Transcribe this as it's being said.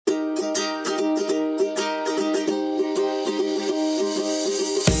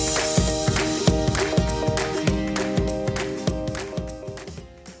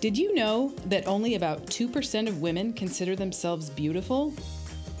Did you know that only about 2% of women consider themselves beautiful?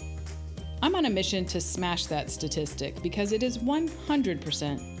 I'm on a mission to smash that statistic because it is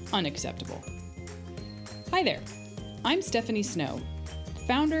 100% unacceptable. Hi there, I'm Stephanie Snow,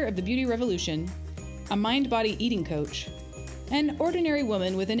 founder of The Beauty Revolution, a mind-body eating coach, an ordinary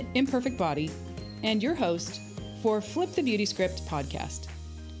woman with an imperfect body, and your host for Flip the Beauty Script podcast.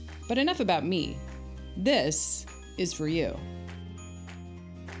 But enough about me. This is for you.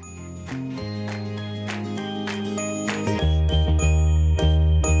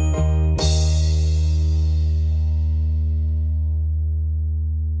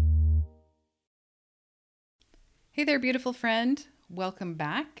 Hey there, beautiful friend. Welcome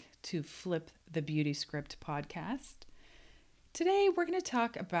back to Flip the Beauty Script podcast. Today, we're going to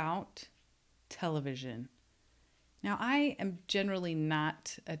talk about television. Now, I am generally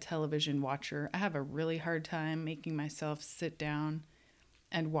not a television watcher. I have a really hard time making myself sit down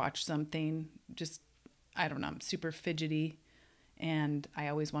and watch something. I'm super fidgety and I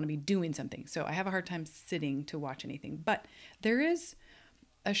always want to be doing something. So I have a hard time sitting to watch anything. But there is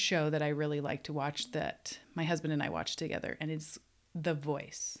a show that I really like to watch that my husband and I watch together, and it's The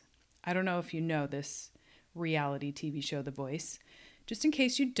Voice. I don't know if you know this reality TV show, The Voice. Just in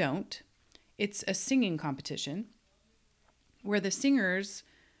case you don't, it's a singing competition where the singers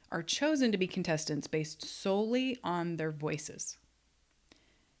are chosen to be contestants based solely on their voices.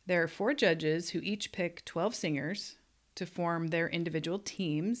 There are 4 judges who each pick 12 singers to form their individual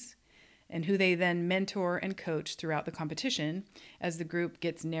teams, and who they then mentor and coach throughout the competition as the group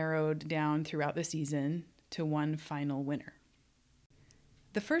gets narrowed down throughout the season to one final winner.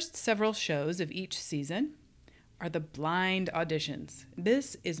 The first several shows of each season are the blind auditions.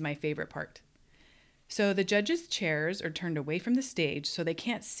 This is my favorite part. So the judges' chairs are turned away from the stage so they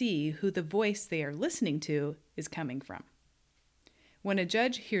can't see who the voice they are listening to is coming from. When a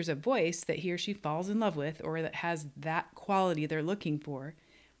judge hears a voice that he or she falls in love with or that has that quality they're looking for,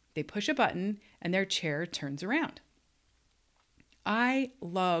 they push a button and their chair turns around. I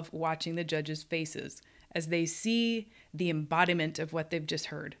love watching the judges' faces as they see the embodiment of what they've just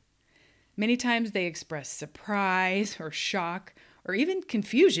heard. Many times they express surprise or shock or even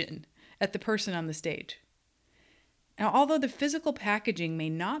confusion at the person on the stage. Now, although the physical packaging may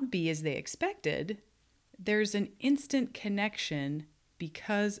not be as they expected, there's an instant connection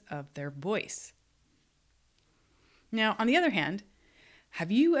because of their voice. Now, on the other hand, have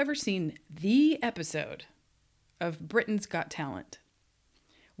you ever seen the episode of Britain's Got Talent,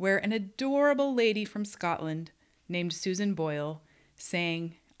 where an adorable lady from Scotland named Susan Boyle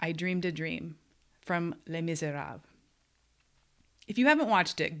sang I Dreamed a Dream from Les Miserables? If you haven't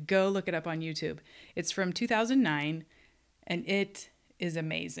watched it, go look it up on YouTube. It's from 2009, and it is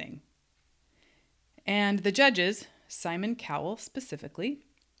amazing. And the judges, Simon Cowell specifically,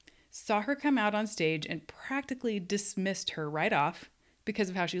 saw her come out on stage and practically dismissed her right off because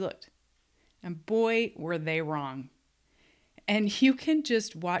of how she looked. And boy, were they wrong. And you can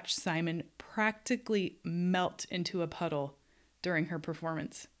just watch Simon practically melt into a puddle during her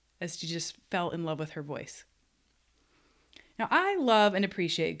performance as she just fell in love with her voice. Now, I love and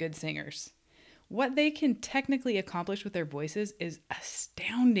appreciate good singers. What they can technically accomplish with their voices is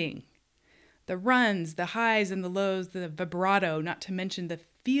astounding. The runs, the highs and the lows, the vibrato, not to mention the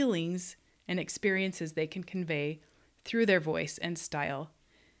feelings and experiences they can convey through their voice and style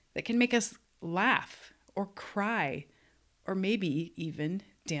that can make us laugh or cry or maybe even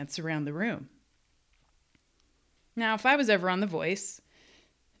dance around the room. Now, if I was ever on The Voice,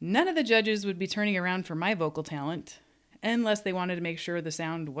 none of the judges would be turning around for my vocal talent unless they wanted to make sure the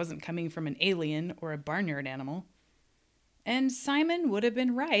sound wasn't coming from an alien or a barnyard animal. And Simon would have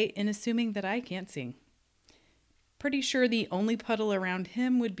been right in assuming that I can't sing. Pretty sure the only puddle around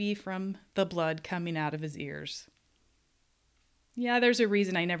him would be from the blood coming out of his ears. Yeah, there's a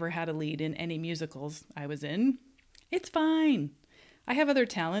reason I never had a lead in any musicals I was in. It's fine. I have other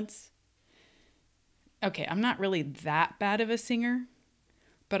talents. Okay, I'm not really that bad of a singer,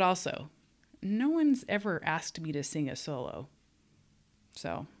 but also, no one's ever asked me to sing a solo.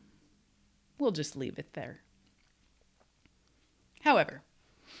 So, we'll just leave it there. However,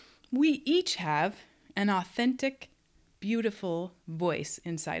 we each have an authentic, beautiful voice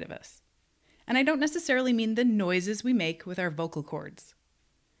inside of us. And I don't necessarily mean the noises we make with our vocal cords.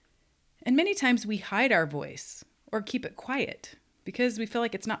 And many times we hide our voice or keep it quiet because we feel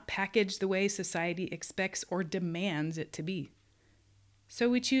like it's not packaged the way society expects or demands it to be. So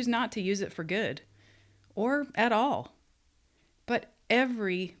we choose not to use it for good or at all. But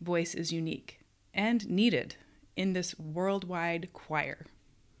every voice is unique and needed in this worldwide choir.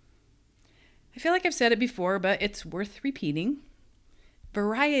 I feel like I've said it before, but it's worth repeating.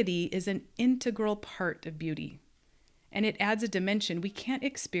 Variety is an integral part of beauty, and it adds a dimension we can't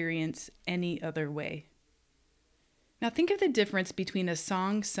experience any other way. Now think of the difference between a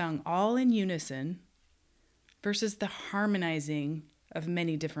song sung all in unison versus the harmonizing of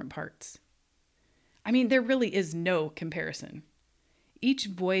many different parts. I mean, there really is no comparison. Each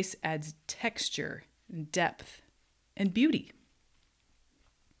voice adds texture and depth and beauty.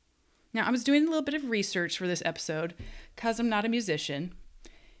 Now, I was doing a little bit of research for this episode because I'm not a musician.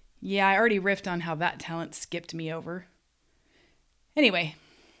 Yeah, I already riffed on how that talent skipped me over. Anyway,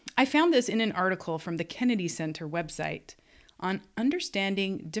 I found this in an article from the Kennedy Center website on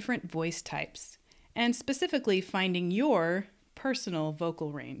understanding different voice types and specifically finding your personal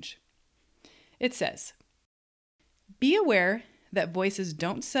vocal range. It says, be aware that voices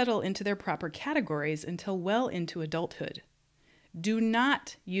don't settle into their proper categories until well into adulthood. Do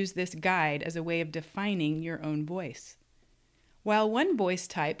not use this guide as a way of defining your own voice. While one voice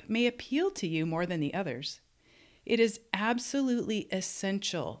type may appeal to you more than the others, it is absolutely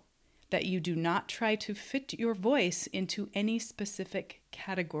essential that you do not try to fit your voice into any specific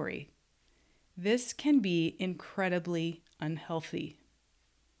category. This can be incredibly unhealthy.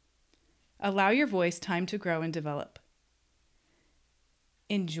 Allow your voice time to grow and develop.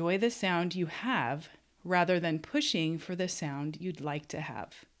 Enjoy the sound you have rather than pushing for the sound you'd like to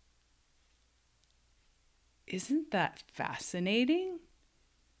have. Isn't that fascinating?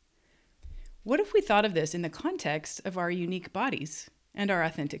 What if we thought of this in the context of our unique bodies and our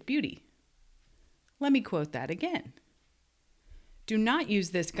authentic beauty? Let me quote that again. Do not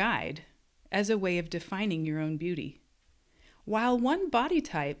use this guide as a way of defining your own beauty. While one body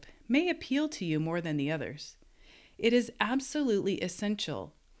type may appeal to you more than the others, it is absolutely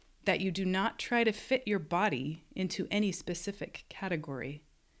essential that you do not try to fit your body into any specific category.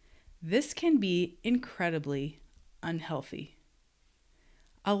 This can be incredibly unhealthy.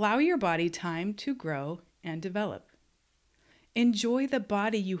 Allow your body time to grow and develop. Enjoy the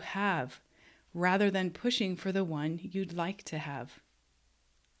body you have rather than pushing for the one you'd like to have.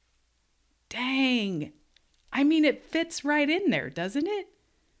 Dang! I mean, it fits right in there, doesn't it?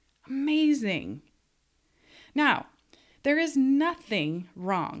 Amazing. Now, there is nothing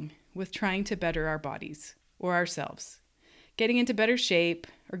wrong with trying to better our bodies or ourselves, getting into better shape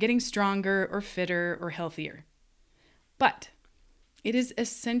or getting stronger or fitter or healthier. But it is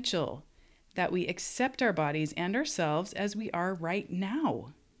essential that we accept our bodies and ourselves as we are right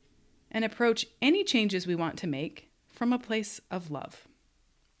now and approach any changes we want to make from a place of love.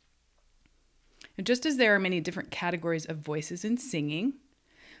 And just as there are many different categories of voices in singing,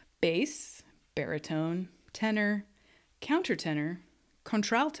 bass, baritone, tenor, countertenor,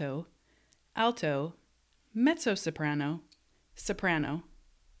 contralto, alto, mezzo-soprano, soprano.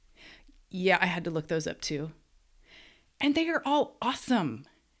 Yeah, I had to look those up too. And they are all awesome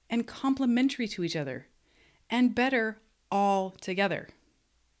and complementary to each other and better all together.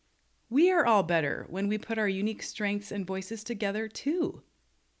 We are all better when we put our unique strengths and voices together too.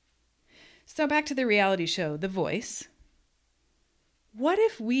 So back to the reality show, The Voice. What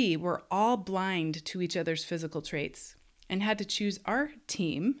if we were all blind to each other's physical traits and had to choose our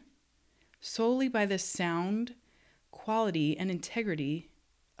team solely by the sound, quality, and integrity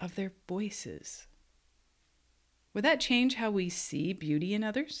of their voices? Would that change how we see beauty in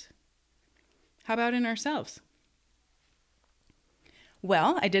others? How about in ourselves?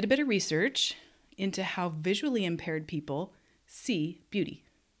 Well, I did a bit of research into how visually impaired people see beauty,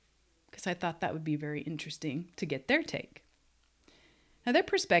 because I thought that would be very interesting to get their take. Now, their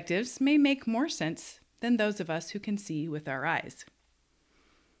perspectives may make more sense than those of us who can see with our eyes.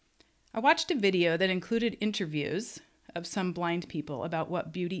 I watched a video that included interviews of some blind people about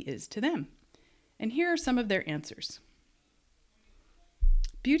what beauty is to them. And here are some of their answers.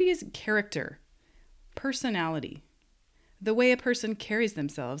 Beauty is character, personality, the way a person carries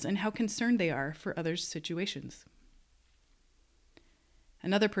themselves, and how concerned they are for others' situations.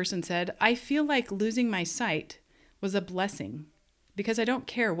 Another person said, I feel like losing my sight was a blessing because I don't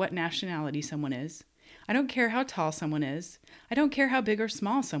care what nationality someone is. I don't care how tall someone is. I don't care how big or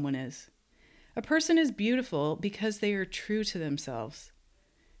small someone is. A person is beautiful because they are true to themselves.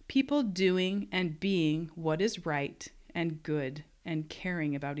 People doing and being what is right and good and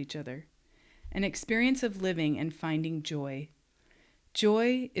caring about each other. An experience of living and finding joy.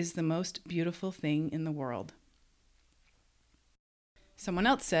 Joy is the most beautiful thing in the world. Someone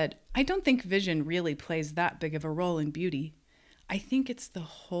else said, I don't think vision really plays that big of a role in beauty. I think it's the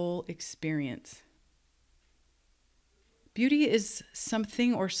whole experience. Beauty is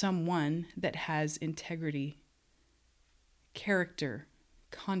something or someone that has integrity, character,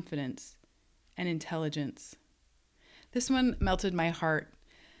 confidence, and intelligence. This one melted my heart.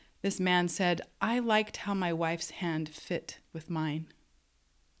 This man said, "I liked how my wife's hand fit with mine."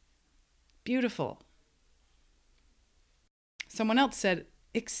 Beautiful. Someone else said,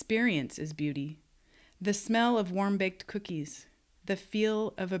 "Experience is beauty. The smell of warm-baked cookies, the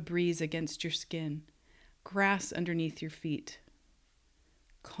feel of a breeze against your skin, grass underneath your feet,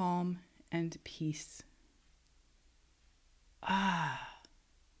 calm and peace." Ah,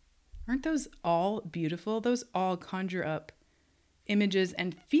 aren't those all beautiful? Those all conjure up images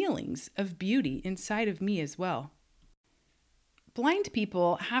and feelings of beauty inside of me as well. Blind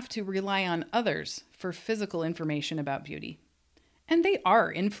people have to rely on others for physical information about beauty. And they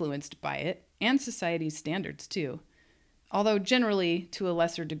are influenced by it and society's standards too, although generally to a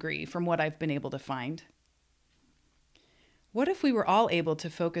lesser degree from what I've been able to find. What if we were all able to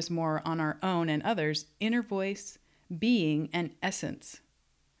focus more on our own and others' inner voice, being, and essence,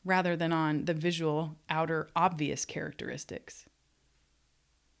 rather than on the visual, outer, obvious characteristics?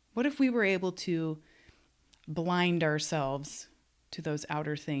 What if we were able to blind ourselves to those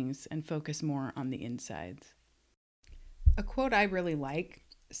outer things and focus more on the insides? A quote I really like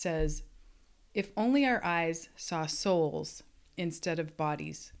says, "If only our eyes saw souls instead of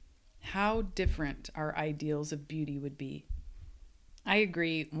bodies, how different our ideals of beauty would be." I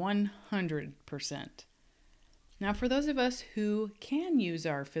agree 100%. Now, for those of us who can use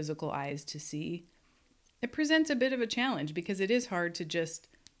our physical eyes to see, it presents a bit of a challenge because it is hard to just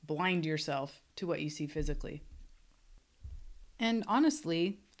blind yourself to what you see physically. And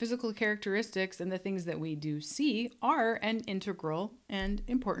honestly, physical characteristics and the things that we do see are an integral and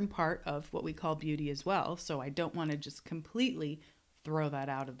important part of what we call beauty as well. So I don't want to just completely throw that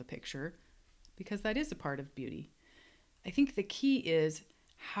out of the picture because that is a part of beauty. I think the key is,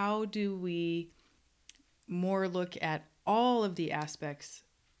 how do we more look at all of the aspects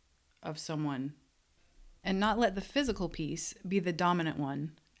of someone and not let the physical piece be the dominant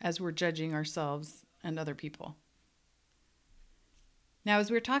one as we're judging ourselves and other people? Now,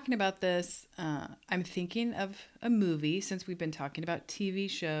 as we were talking about this, I'm thinking of a movie. Since we've been talking about TV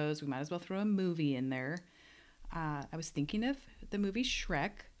shows, we might as well throw a movie in there. I was thinking of the movie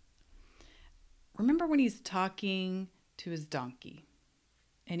Shrek. Remember when he's talking to his donkey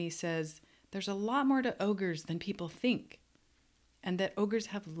and he says, "There's a lot more to ogres than people think, and that ogres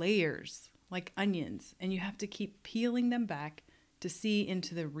have layers like onions, and you have to keep peeling them back to see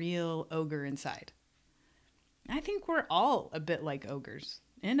into the real ogre inside." I think we're all a bit like ogres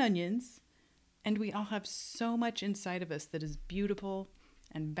and onions, and we all have so much inside of us that is beautiful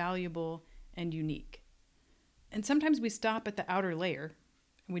and valuable and unique. And sometimes we stop at the outer layer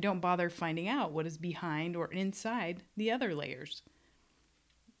and we don't bother finding out what is behind or inside the other layers.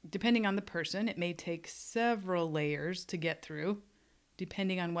 Depending on the person, it may take several layers to get through,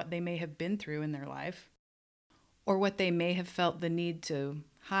 depending on what they may have been through in their life, or what they may have felt the need to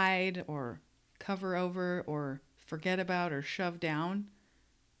hide or cover over or forget about or shove down.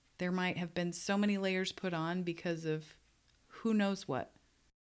 There might have been so many layers put on because of who knows what.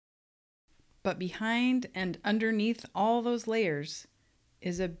 But behind and underneath all those layers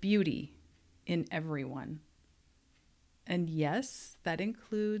is a beauty in everyone. And yes, that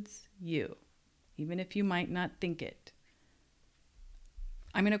includes you, even if you might not think it.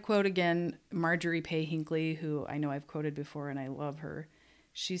 I'm going to quote again Marjorie Pay Hinckley, who I know I've quoted before and I love her.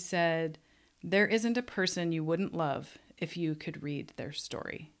 She said, "There isn't a person you wouldn't love if you could read their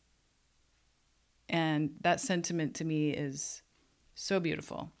story." And that sentiment to me is so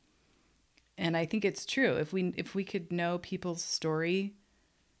beautiful. And I think it's true. If we could know people's story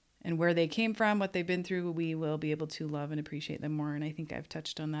and where they came from, what they've been through, we will be able to love and appreciate them more. And I think I've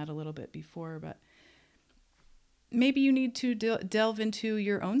touched on that a little bit before, but maybe you need to delve into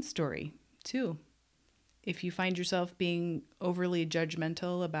your own story too. If you find yourself being overly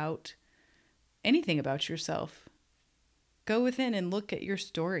judgmental about anything about yourself, go within and look at your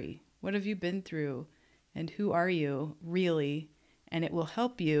story. What have you been through? And who are you really? And it will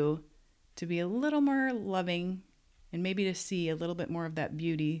help you to be a little more loving and maybe to see a little bit more of that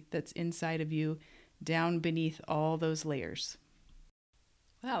beauty that's inside of you down beneath all those layers.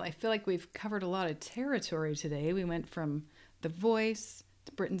 Wow, I feel like we've covered a lot of territory today. We went from The Voice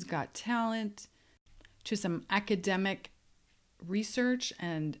to Britain's Got Talent to some academic research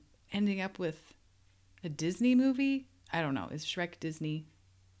and ending up with a Disney movie. I don't know. Is Shrek Disney?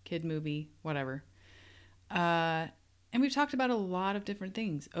 Kid movie? Whatever. And we've talked about a lot of different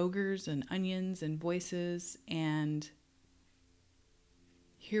things. Ogres and onions and voices. And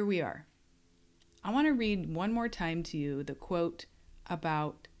here we are. I want to read one more time to you the quote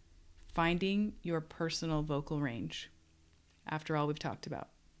about finding your personal vocal range after all we've talked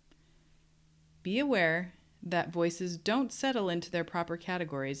about. "Be aware that voices don't settle into their proper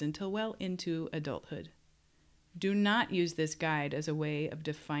categories until well into adulthood. Do not use this guide as a way of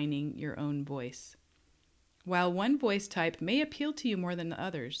defining your own voice. While one voice type may appeal to you more than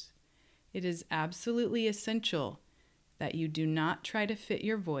others, it is absolutely essential that you do not try to fit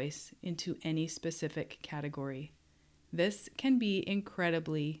your voice into any specific category. This can be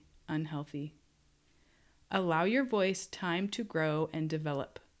incredibly unhealthy. Allow your voice time to grow and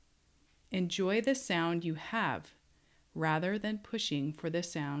develop. Enjoy the sound you have rather than pushing for the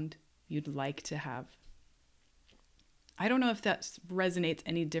sound you'd like to have. I don't know if that resonates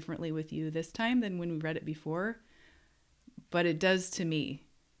any differently with you this time than when we read it before, but it does to me.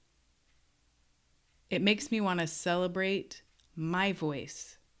 It makes me want to celebrate my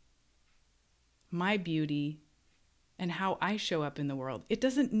voice, my beauty, and how I show up in the world. It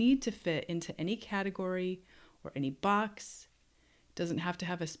doesn't need to fit into any category or any box. It doesn't have to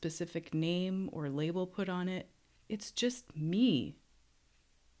have a specific name or label put on it. It's just me.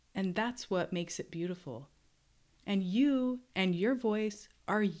 And that's what makes it beautiful. And you and your voice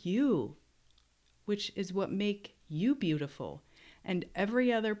are you, which is what make you beautiful. And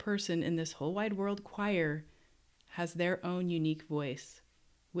every other person in this whole wide world choir has their own unique voice,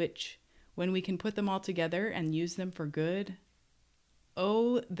 which, when we can put them all together and use them for good,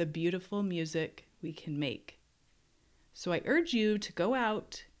 oh, the beautiful music we can make. So I urge you to go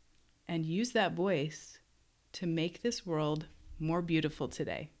out and use that voice to make this world more beautiful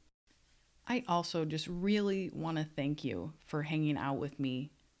today. I also just really want to thank you for hanging out with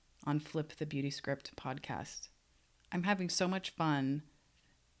me on Flip the Beauty Script podcast. I'm having so much fun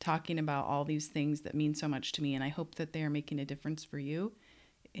talking about all these things that mean so much to me, and I hope that they are making a difference for you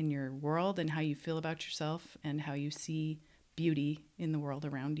in your world and how you feel about yourself and how you see beauty in the world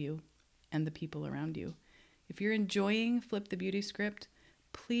around you and the people around you. If you're enjoying Flip the Beauty Script,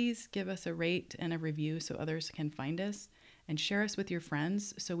 please give us a rate and a review so others can find us, and share us with your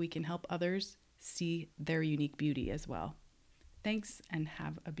friends so we can help others see their unique beauty as well. Thanks, and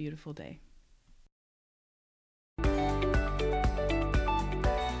have a beautiful day.